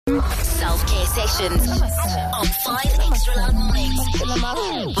Conversations on 5 Extra Loud Mornings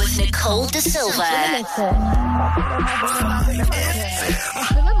with Nicole Da Silva.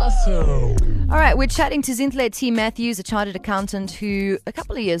 All right, we're chatting to Zinhle T Matthews, a chartered accountant who a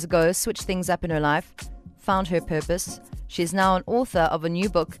couple of years ago switched things up in her life, found her purpose. She's now an author of a new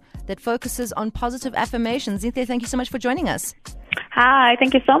book that focuses on positive affirmations. Zinhle, thank you so much for joining us. Hi,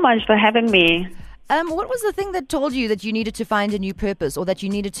 thank you so much for having me. What was the thing that told you that you needed to find a new purpose, or that you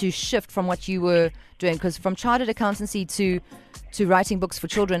needed to shift from what you were doing? Because from chartered accountancy to writing books for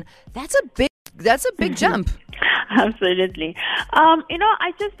children, that's a big jump. Absolutely.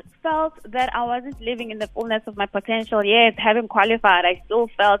 I just felt that I wasn't living in the fullness of my potential. Yes, having qualified, I still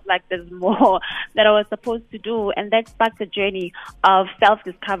felt like there's more that I was supposed to do, and that sparked a journey of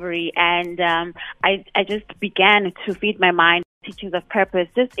self-discovery. And I just began to feed my mind teachings of purpose,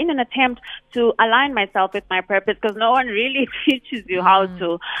 just in an attempt to align myself with my purpose, because no one really teaches you how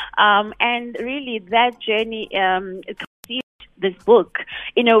to. And really, that journey conceived this book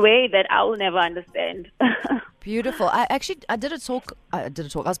in a way that I will never understand. Beautiful. I did a talk. I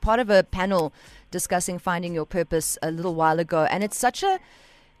was part of a panel discussing finding your purpose a little while ago, and it's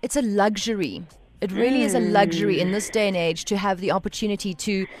a luxury. It really is a luxury in this day and age to have the opportunity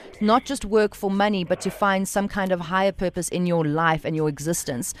to not just work for money, but to find some kind of higher purpose in your life and your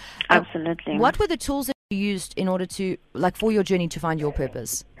existence. Absolutely. What were the tools that you used in order to, for your journey to find your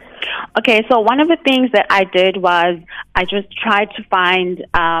purpose? Okay, so one of the things that I did was I just tried to find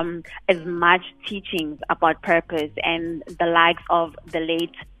as much teachings about purpose and the likes of the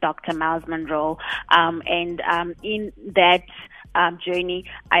late Dr. Miles Monroe. In that journey,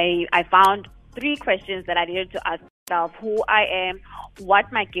 I found 3 questions that I needed to ask myself: who I am,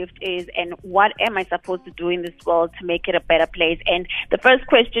 what my gift is, and what am I supposed to do in this world to make it a better place. And the first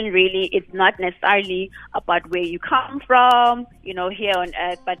question really is not necessarily about where you come from, here on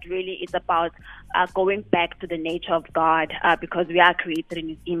earth, but really it's about going back to the nature of God, because we are created in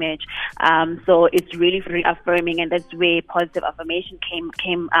His image. So it's really reaffirming, and that's where positive affirmation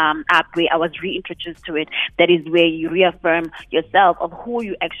came up, where I was reintroduced to it. That is where you reaffirm yourself of who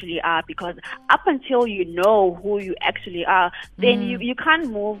you actually are, because up until you know who you actually are, then you can't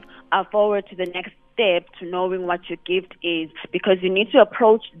move forward to the next step to knowing what your gift is, because you need to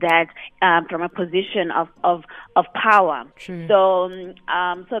approach that from a position of power. True. So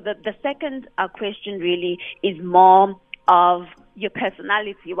the second question really is more of your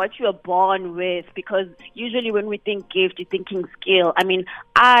personality, what you are born with, because usually when we think gift, you're thinking skill. I mean,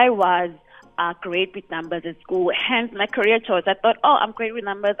 I was great with numbers at school, hence my career choice. I thought, I'm great with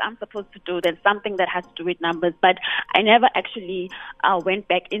numbers, I'm supposed to do then something that has to do with numbers. But I never actually went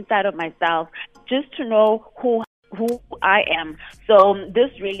back inside of myself just to know who I am. So this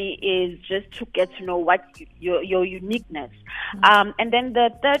really is just to get to know what your uniqueness. And then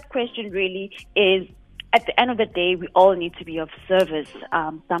the third question really is, at the end of the day, we all need to be of service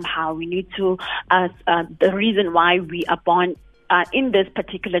somehow. We need to, the reason why we are born in this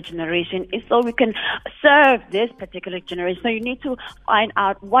particular generation is so we can serve this particular generation. So you need to find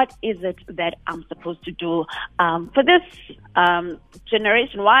out, what is it that I'm supposed to do for this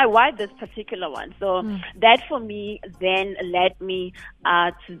generation? Why this particular one? So that for me then led me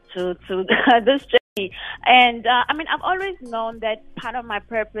to this journey. And I've always known that part of my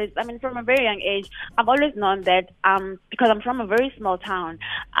purpose, from a very young age, I've always known that because I'm from a very small town,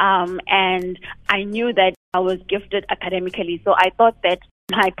 and I knew that I was gifted academically. So I thought that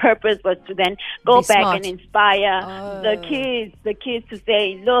my purpose was to then go back and inspire the kids to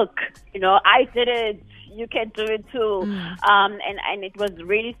say, look, I did it, you can do it too. And it was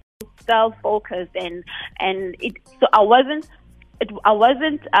really self-focused, and I wasn't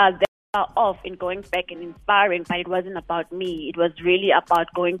there off in going back and inspiring, but it wasn't about me. It was really about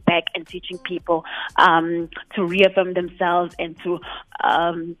going back and teaching people to reaffirm themselves and to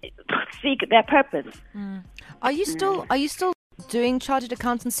seek their purpose. Are you still doing chartered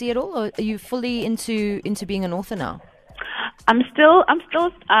accountancy at all, or are you fully into being an author now? I'm still a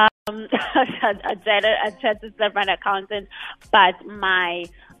chartered certified accountant, but my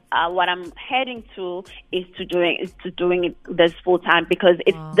what I'm heading to is to doing this full time, because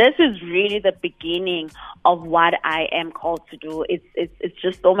this is really the beginning of what I am called to do. It's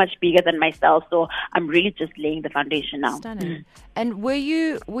just so much bigger than myself, so I'm really just laying the foundation now. Stunning. And were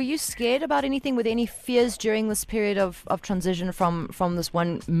you scared about anything? Were there any fears during this period of transition from this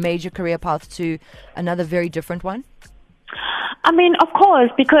one major career path to another very different one? Of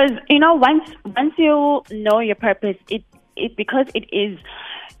course, because once you know your purpose, because it is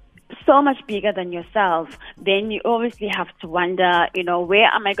so much bigger than yourself, then you obviously have to wonder, where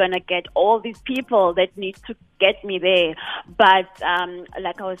am I going to get all these people that need to get me there? But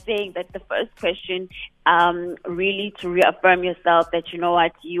like I was saying, that the first question, really to reaffirm yourself that,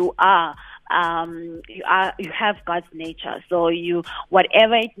 what, you have God's nature. So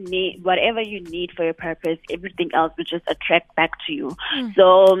whatever you need for your purpose, everything else will just attract back to you.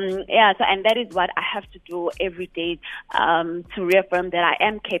 So and that is what I have to do every day, to reaffirm that I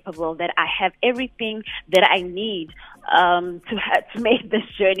am capable, that I have everything that I need to make this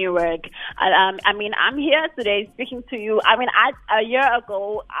journey work. I'm here today speaking to you. A year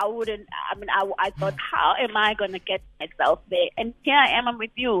ago, I thought, how am I going to get myself there? And here I am, I'm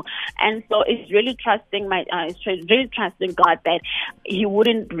with you. And so it's really trusting trusting God that He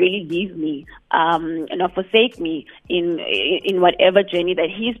wouldn't really leave me, forsake me in whatever journey that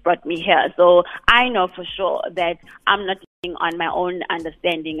He's brought me here. So I know for sure that I'm not on my own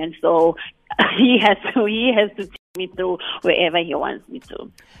understanding, and so He has to take me through wherever He wants me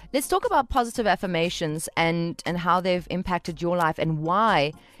to. Let's talk about positive affirmations and how they've impacted your life and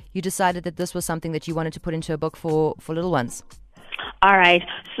why you decided that this was something that you wanted to put into a book for little ones. All right.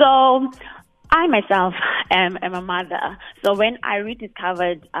 So I myself am a mother. So when I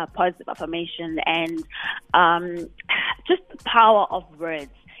rediscovered positive affirmation and just the power of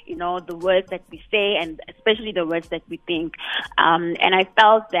words, the words that we say and especially the words that we think. And I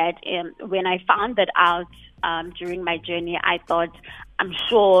felt that when I found that out during my journey, I thought, I'm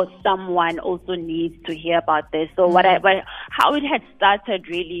sure someone also needs to hear about this. So how it had started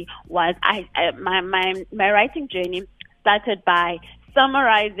really was my writing journey started by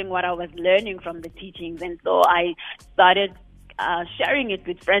summarizing what I was learning from the teachings. And so I started sharing it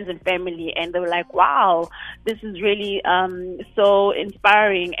with friends and family, and they were like, wow, this is really so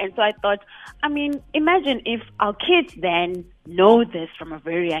inspiring. And so I thought, imagine if our kids then know this from a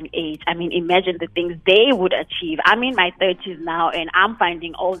very young age. Imagine the things they would achieve. I'm in my 30s now, and I'm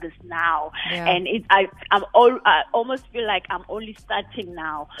finding all this now. Yeah. And I almost feel like I'm only starting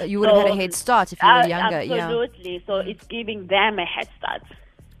now. You would have had a head start if you were younger. Absolutely. Yeah. So it's giving them a head start.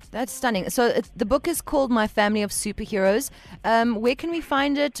 That's stunning. So the book is called My Family of Superheroes. Where can we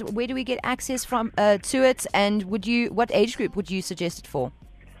find it? Where do we get access to it? And what age group would you suggest it for?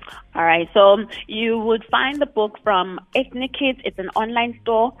 All right, so you would find the book from Ethnic Kids. It's an online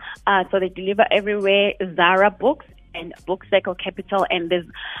store, so they deliver everywhere. Zara Books and Book Circle Capital, and there's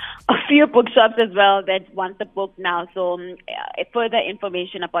a few bookshops as well that want the book now. So further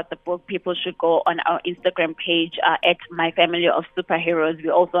information about the book, people should go on our Instagram page at My Family of Superheroes.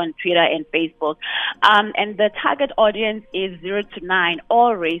 We're also on Twitter and Facebook. And the target audience is 0 to 9,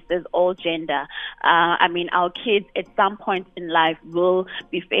 all races, all gender. Our kids at some point in life will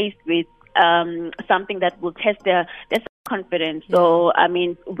be faced with something that will test their confidence. So,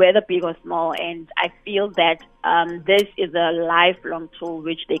 whether big or small, and I feel that this is a lifelong tool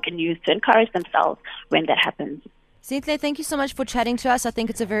which they can use to encourage themselves when that happens. Zinhle, thank you so much for chatting to us. I think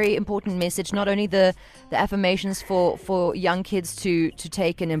it's a very important message, not only the affirmations for young kids to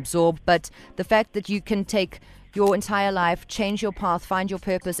take and absorb, but the fact that you can take your entire life, change your path, find your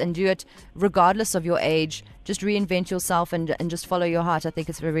purpose, and do it regardless of your age. Just reinvent yourself and just follow your heart. I think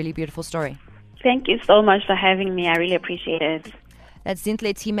it's a really beautiful story. Thank you so much for having me. I really appreciate it. That's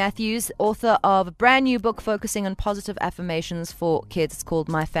Zinhle T Matthews, author of a brand new book focusing on positive affirmations for kids. It's called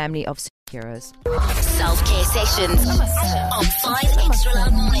My Family of Superheroes. Self-care sessions on 5 Extra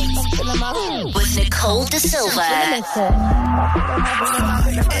Loud Mornings with Nicole Da Silva.